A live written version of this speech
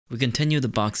We continue the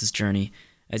box's journey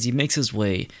as he makes his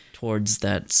way towards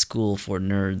that school for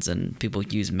nerds and people who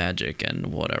use magic and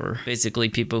whatever. Basically,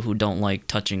 people who don't like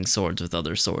touching swords with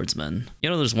other swordsmen. You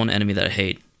know, there's one enemy that I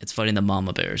hate. It's fighting the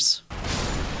mama bears.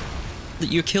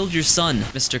 You killed your son,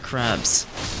 Mr. Krabs.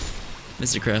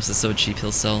 Mr. Krabs is so cheap,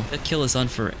 he'll sell. He'll kill his son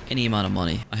for any amount of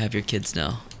money. I have your kids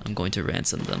now. I'm going to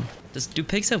ransom them. Do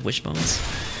pigs have wishbones?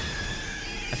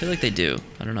 I feel like they do.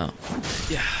 I don't know.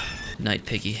 Yeah. Night,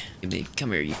 piggy.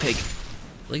 Come here, you pig.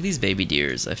 Like these baby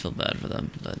deers, I feel bad for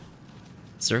them, but...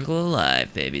 Circle of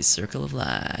life, baby. Circle of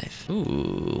life.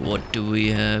 Ooh, what do we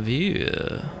have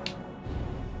here?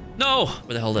 No!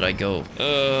 Where the hell did I go?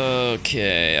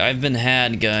 Okay, I've been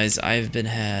had, guys. I've been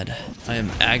had. I am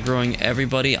aggroing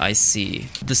everybody I see.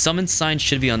 The summon sign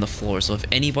should be on the floor, so if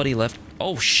anybody left...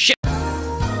 Oh, shit!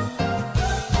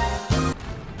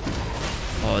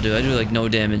 Oh, dude, I do, like, no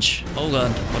damage. Oh,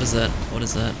 God. What is that? What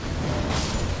is that?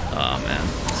 Oh, man.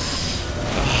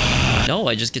 No,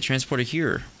 I just get transported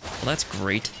here. Well, that's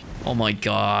great. Oh, my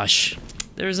gosh.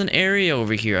 There's an area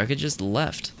over here. I could just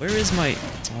left. Where is my...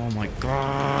 Oh my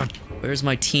god. Where's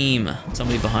my team?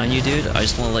 Somebody behind you, dude? I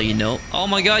just want to let you know. Oh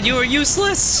my god, you are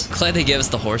useless! Glad they gave us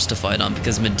the horse to fight on,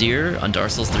 because Madeir on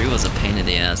Dark Souls 3 was a pain in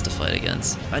the ass to fight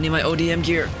against. I need my ODM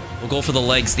gear. We'll go for the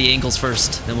legs, the ankles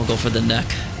first. Then we'll go for the neck.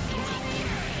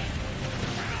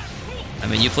 I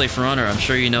mean, you play For Honor. I'm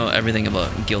sure you know everything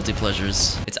about guilty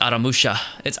pleasures. It's Aramusha.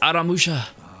 It's Aramusha.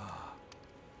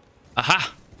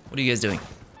 Aha! What are you guys doing?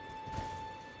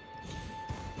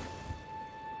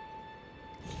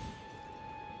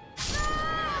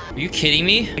 Are you kidding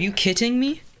me? Are you kidding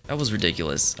me? That was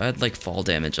ridiculous. I had like fall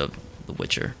damage of The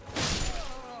Witcher.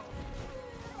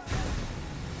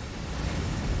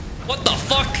 What the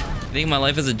fuck? You think my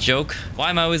life is a joke? Why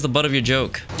am I always the butt of your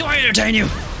joke? Do I entertain you?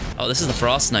 Oh, this is the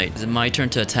Frost Knight. Is it my turn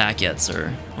to attack yet,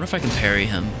 sir? I wonder if I can parry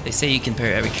him. They say you can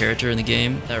parry every character in the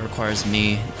game. That requires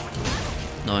me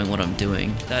knowing what I'm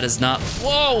doing. That is not...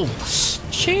 Whoa!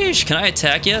 Sheesh! Can I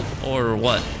attack yet? Or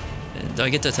what? Do I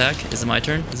get to attack? Is it my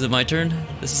turn? Is it my turn?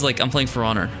 This is like I'm playing For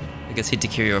Honor. I guess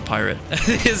Hitakiri or Pirate.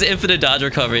 His infinite dodge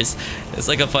recoveries. It's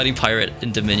like I'm fighting Pirate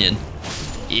in Dominion.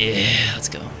 Yeah, let's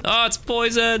go. Oh, it's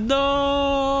poison.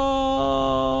 No!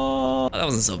 That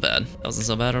wasn't so bad. That wasn't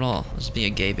so bad at all. I was just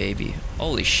being a gay baby.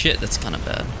 Holy shit, that's kind of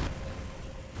bad.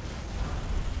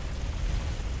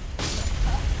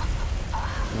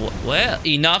 Well,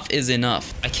 enough is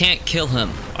enough. I can't kill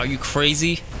him. Are you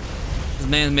crazy? This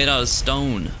man's made out of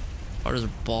stone. Hard as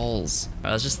balls.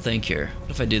 Alright, let's just think here.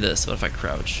 What if I do this? What if I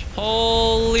crouch?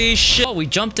 Holy shit! Oh, we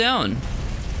jumped down.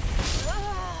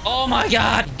 Oh my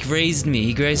god! He grazed me.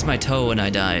 He grazed my toe and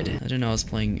I died. I didn't know I was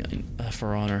playing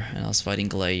For Honor and I was fighting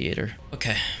Gladiator.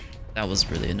 Okay. That was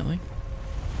really annoying.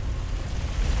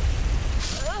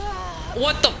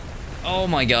 What the? Oh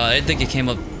my god, I didn't think it came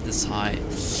up this high.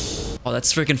 Oh,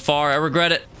 that's freaking far. I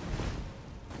regret it.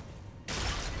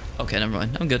 Okay, never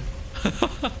mind. I'm good.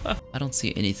 I don't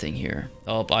see anything here.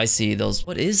 Oh, I see those.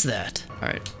 What is that? All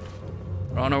right.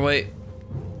 We're on our way.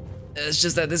 It's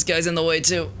just that this guy's in the way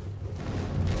too.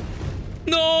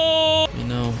 No! You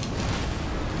know.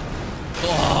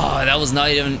 Oh, that was not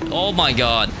even... Oh my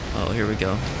god. Oh, here we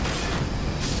go.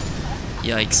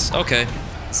 Yikes. Okay.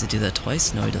 Does he do that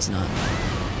twice? No, he does not.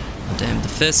 Oh, damn, the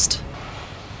fist.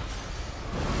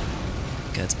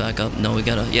 Okay, it's back up. No, we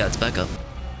gotta... Yeah, it's back up.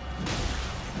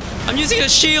 I'm using a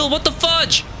shield! What the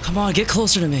fudge? Come on, get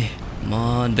closer to me. Come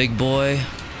on, big boy.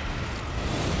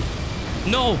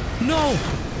 No! No!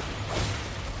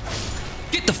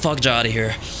 Get the fudge out of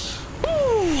here.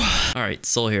 Alright,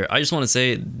 Sol here. I just want to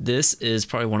say this is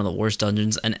probably one of the worst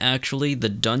dungeons, and actually the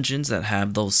dungeons that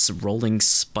have those rolling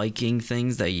spiking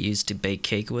things that you used to bake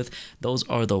cake with, those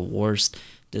are the worst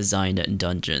designed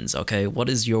dungeons, okay? What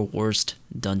is your worst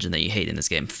dungeon that you hate in this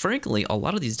game? Frankly, a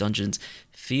lot of these dungeons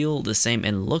feel the same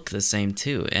and look the same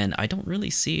too, and I don't really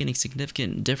see any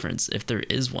significant difference. If there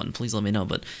is one, please let me know,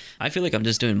 but I feel like I'm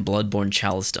just doing Bloodborne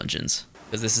Chalice dungeons.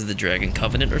 Because this is the Dragon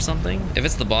Covenant or something? If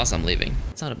it's the boss, I'm leaving.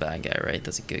 It's not a bad guy, right?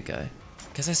 That's a good guy.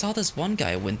 Because I saw this one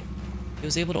guy when he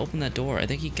was able to open that door. I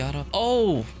think he got up.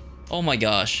 Oh! Oh my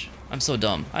gosh. I'm so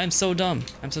dumb. I'm so dumb.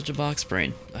 I'm such a box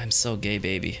brain. I'm so gay,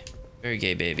 baby. Very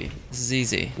gay, baby. This is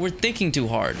easy. We're thinking too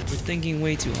hard. We're thinking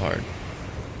way too hard.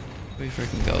 Where you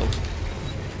freaking go?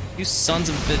 You sons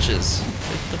of bitches.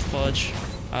 Get the fudge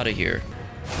out of here.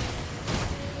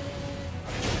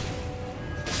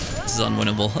 This is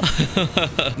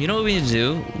unwinnable. You know what we need to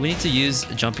do? We need to use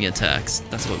jumping attacks.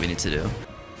 That's what we need to do.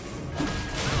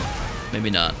 Maybe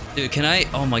not. Dude, can I?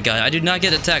 Oh my god, I do not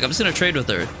get attack. I'm just gonna trade with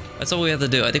her. That's all we have to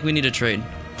do. I think we need to trade.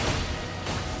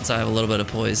 Since I have a little bit of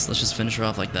poise, let's just finish her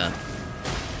off like that.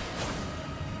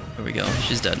 There we we go.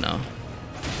 She's dead now.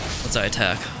 What's our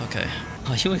attack? Okay.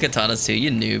 Oh, you went katanas too,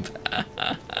 you noob.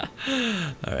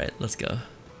 Alright, let's go.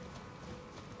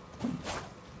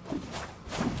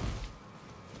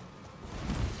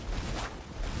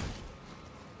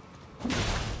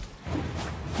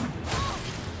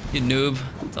 You noob.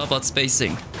 It's all about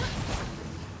spacing.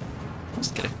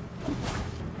 Just kidding.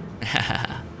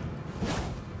 I'm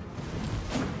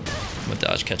gonna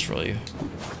dodge catch roll you.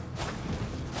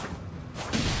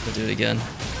 We'll do it again.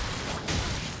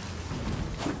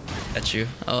 Catch you.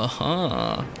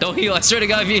 Don't heal. I swear to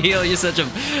God, if you heal, you're such a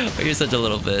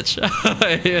little bitch.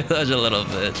 You're such a little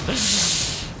bitch.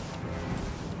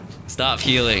 Stop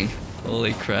healing.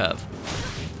 Holy crap.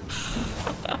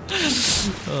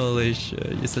 Holy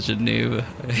shit, you're such a noob.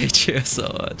 I hate you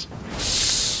so much.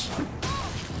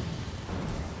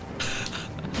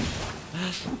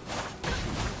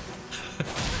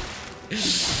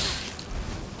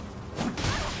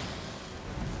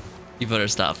 You better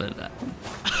stop it.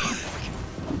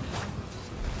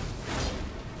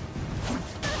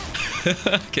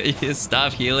 Can you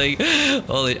stop healing?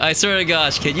 Holy, I swear to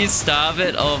gosh, can you stop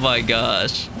it? Oh my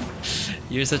gosh.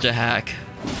 You're such a hack.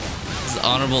 This is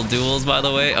honorable duels, by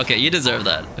the way. Okay, you deserve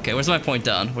that. Okay, where's my point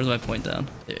down? Where's my point down?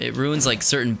 It ruins like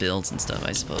certain builds and stuff,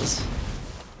 I suppose.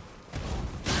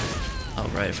 Oh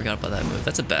right, I forgot about that move.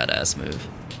 That's a badass move.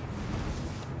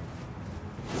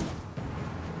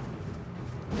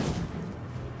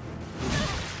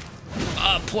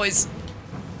 Ah, poise.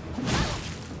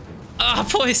 Ah,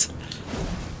 poise.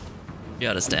 You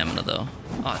out of stamina though.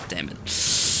 Oh, damn it.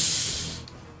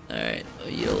 Alright, I'll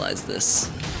utilize this.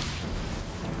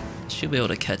 Should be able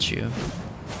to catch you.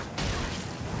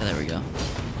 Yeah, there we go.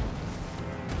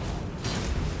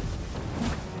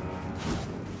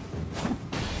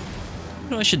 You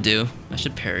know what I should do? I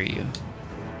should parry you.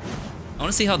 I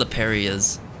want to see how the parry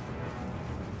is.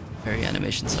 Parry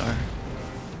animations are.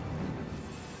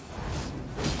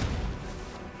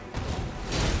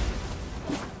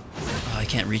 Oh, I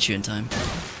can't reach you in time.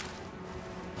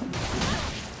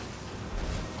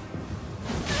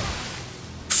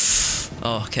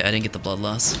 Oh, okay, I didn't get the blood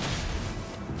loss.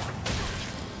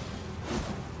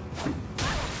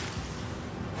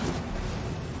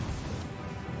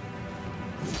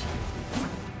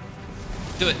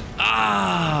 Do it.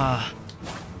 Ah!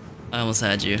 I almost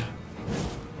had you.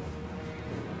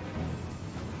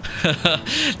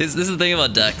 This is the thing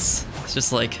about decks. It's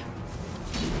just like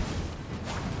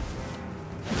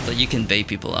you can bait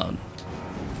people out.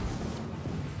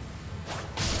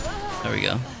 There we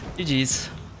go. GG's.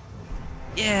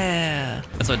 Yeah!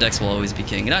 That's why Dex will always be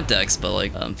king. Not Dex, but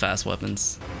like fast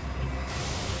weapons.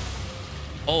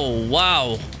 Oh,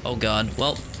 wow! Oh god.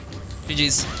 Well,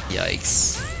 GG's.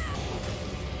 Yikes.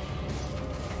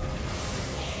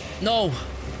 No!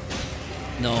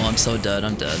 No, I'm so dead.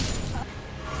 I'm dead.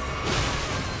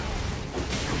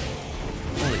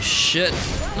 Holy shit.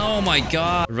 Oh my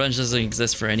god. Revenge doesn't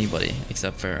exist for anybody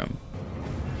except for him.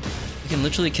 You can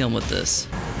literally kill him with this.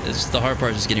 It's just the hard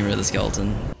part is just getting rid of the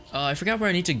skeleton. I forgot where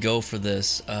I need to go for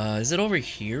this. Is it over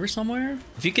here somewhere?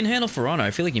 If you can handle For Honor,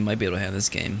 I feel like you might be able to handle this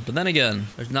game. But then again,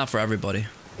 it's not for everybody.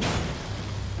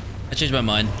 I changed my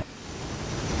mind.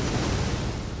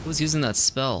 Who's using that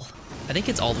spell? I think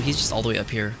he's just all the way up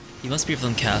here. He must be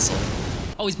from Castle.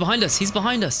 Oh, he's behind us. He's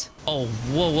behind us. Oh,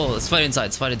 whoa, whoa. Let's fight inside.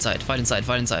 Let's fight inside. Fight inside.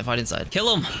 Fight inside. Fight inside.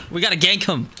 Kill him. We gotta gank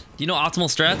him. Do you know optimal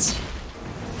strats?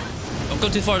 Don't go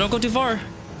too far. Don't go too far.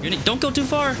 Don't go too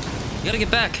far. You gotta get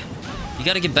back. You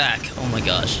gotta get back. Oh my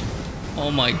gosh. Oh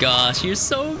my gosh. You're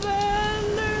so bad.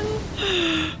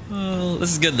 Oh,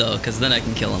 this is good though, because then I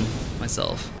can kill him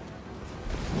myself.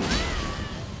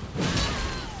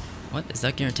 What? Is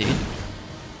that guaranteed? You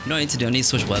know what I need to do? I need to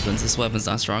switch weapons. This weapon's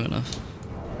not strong enough.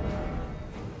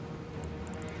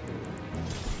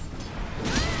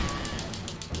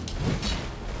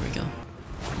 There we go.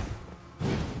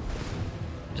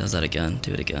 He does that again.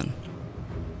 Do it again.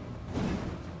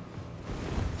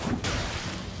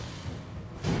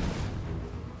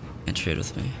 Can't trade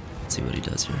with me. Let's see what he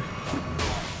does here.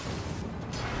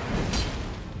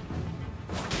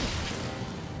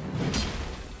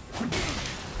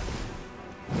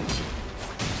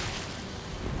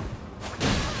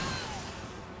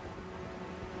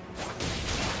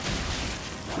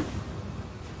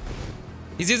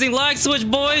 He's using lag switch,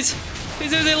 boys!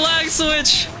 He's using lag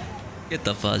switch! Get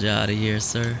the fudge out of here,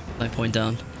 sir. I point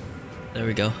down. There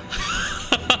we go.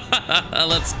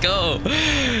 Let's go!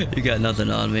 You got nothing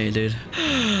on me, dude.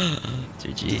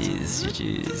 GG's,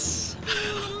 GG's.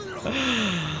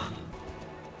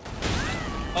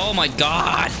 Oh my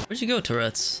god! Where'd you go,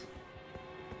 Tourette's?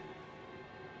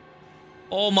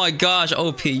 Oh my gosh,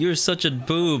 OP, you're such a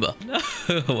boob.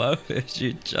 Why would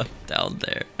you jump down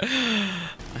there?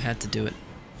 I had to do it.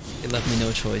 It left me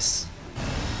no choice.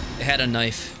 It had a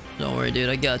knife. Don't worry, dude,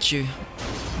 I got you.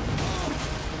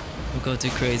 Don't go too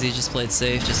crazy, just play it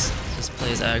safe, just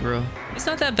play as aggro. It's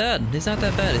not that bad, it's not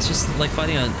that bad. It's just like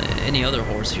fighting any other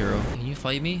horse hero. Can you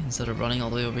fight me instead of running all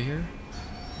the way over here?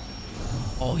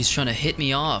 Oh, he's trying to hit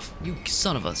me off. You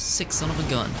son of a sick son of a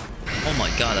gun. Oh my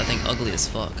god, that thing ugly as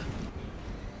fuck.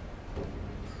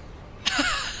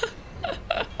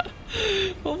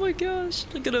 Oh my gosh,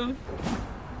 look at him.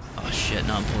 Oh shit,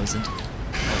 now I'm poisoned.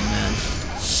 Oh man.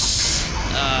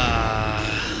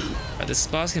 This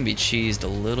boss can be cheesed a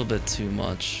little bit too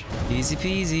much. Easy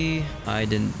peasy. I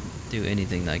didn't do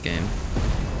anything that game.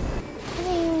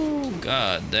 Oh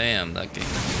god damn, that game.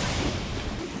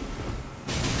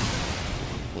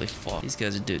 Holy fuck. These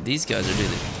guys are doing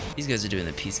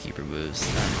the peacekeeper moves.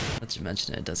 Not to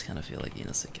mention it does kind of feel like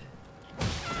Inosuke.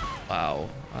 Wow,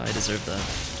 I deserve that.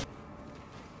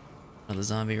 Another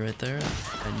zombie right there.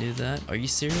 I knew that. Are you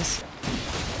serious?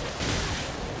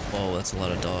 Whoa, that's a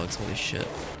lot of dogs. Holy shit.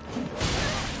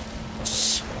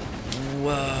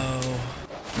 Whoa.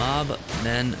 Mob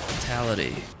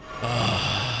mentality.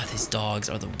 Ah, these dogs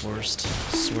are the worst.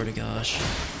 I swear to gosh.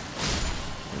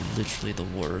 They're literally the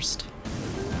worst.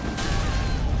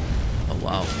 Oh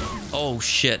wow. Oh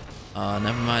shit.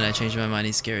 Never mind, I changed my mind.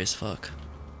 He's scary as fuck.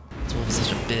 This wolf is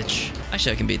such a bitch.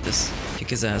 Actually, I can beat this. Kick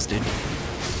his ass, dude.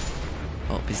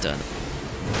 Oh, he's dead.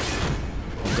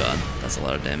 Oh god, that's a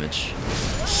lot of damage.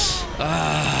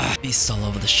 Ah, beasts all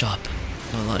over the shop.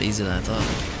 Going a lot easier than I thought.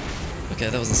 Okay,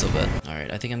 that wasn't so bad.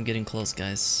 Alright, I think I'm getting close,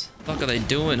 guys. What the fuck are they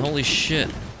doing? Holy shit.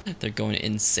 They're going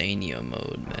insania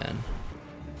mode, man.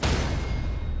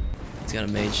 He's got a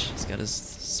mage. He's got his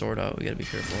sword out. We gotta be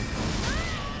careful.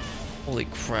 Holy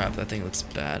crap, that thing looks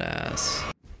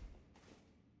badass.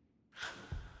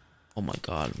 Oh my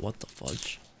god, what the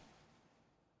fudge?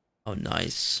 Oh,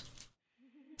 nice.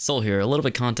 Sol here. A little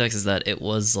bit of context is that it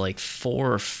was like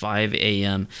 4 or 5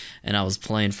 a.m. and I was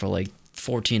playing for like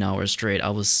 14 hours straight. I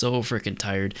was so freaking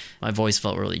tired. My voice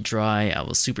felt really dry. I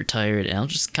was super tired and I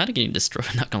was just kind of getting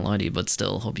destroyed, not gonna lie to you, but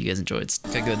still, hope you guys enjoyed.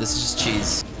 Okay, good. This is just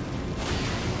cheese.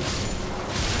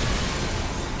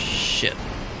 Shit.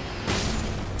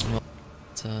 Well,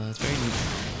 it's very...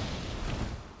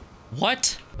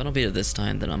 What? If I don't beat it this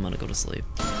time, then I'm gonna go to sleep.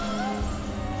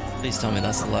 Please tell me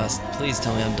that's the last. Please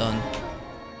tell me I'm done.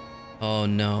 Oh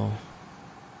no.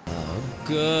 Oh,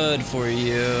 good for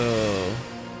you.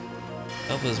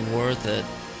 Help is worth it.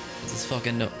 This is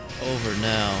fucking over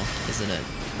now, isn't it?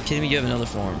 You kidding me? You have another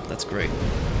form. That's great.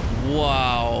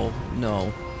 Wow.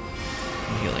 No.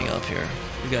 I'm healing up here.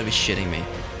 You gotta be shitting me.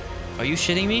 Are you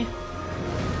shitting me?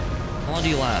 How long do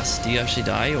you last? Do you actually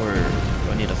die, or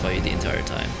do I need to fight you the entire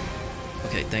time?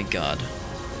 Okay, thank God.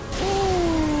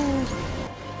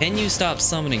 Can you stop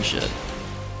summoning shit?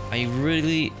 I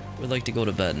really would like to go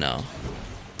to bed now.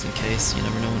 Just in case, you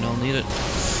never know when I'll need it.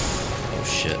 Oh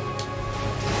shit.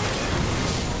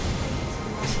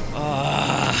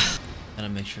 Ah! Gotta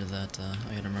make sure that,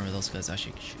 I gotta remember those guys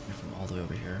actually shoot me from all the way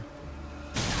over here.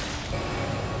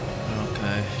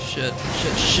 Okay, shit.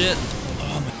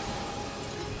 Oh my...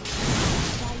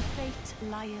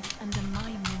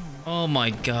 Oh my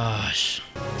gosh.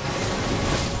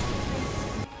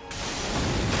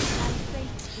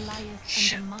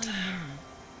 Shit.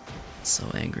 So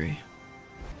angry.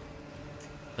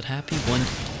 But happy one.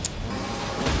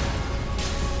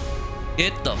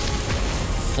 Get the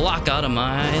flock out of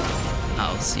my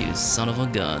house, you son of a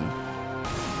gun.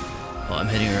 Oh, I'm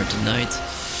hitting her tonight.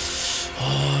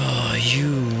 Oh,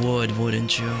 you would,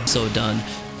 wouldn't you? So done.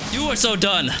 You are so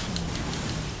done!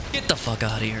 Get the fuck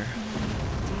out of here.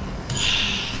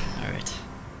 Alright.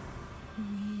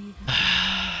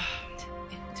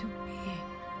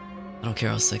 I don't care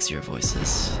how sexy your voice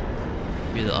is.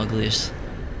 You're the ugliest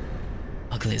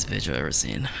bitch I've ever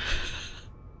seen.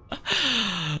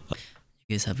 You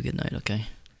guys have a good night, okay?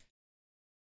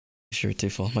 Be sure to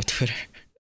follow my Twitter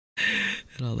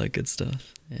and all that good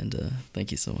stuff. And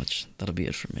thank you so much. That'll be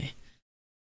it for me.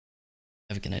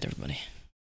 Have a good night, everybody.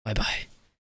 Bye-bye.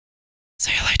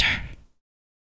 See you later.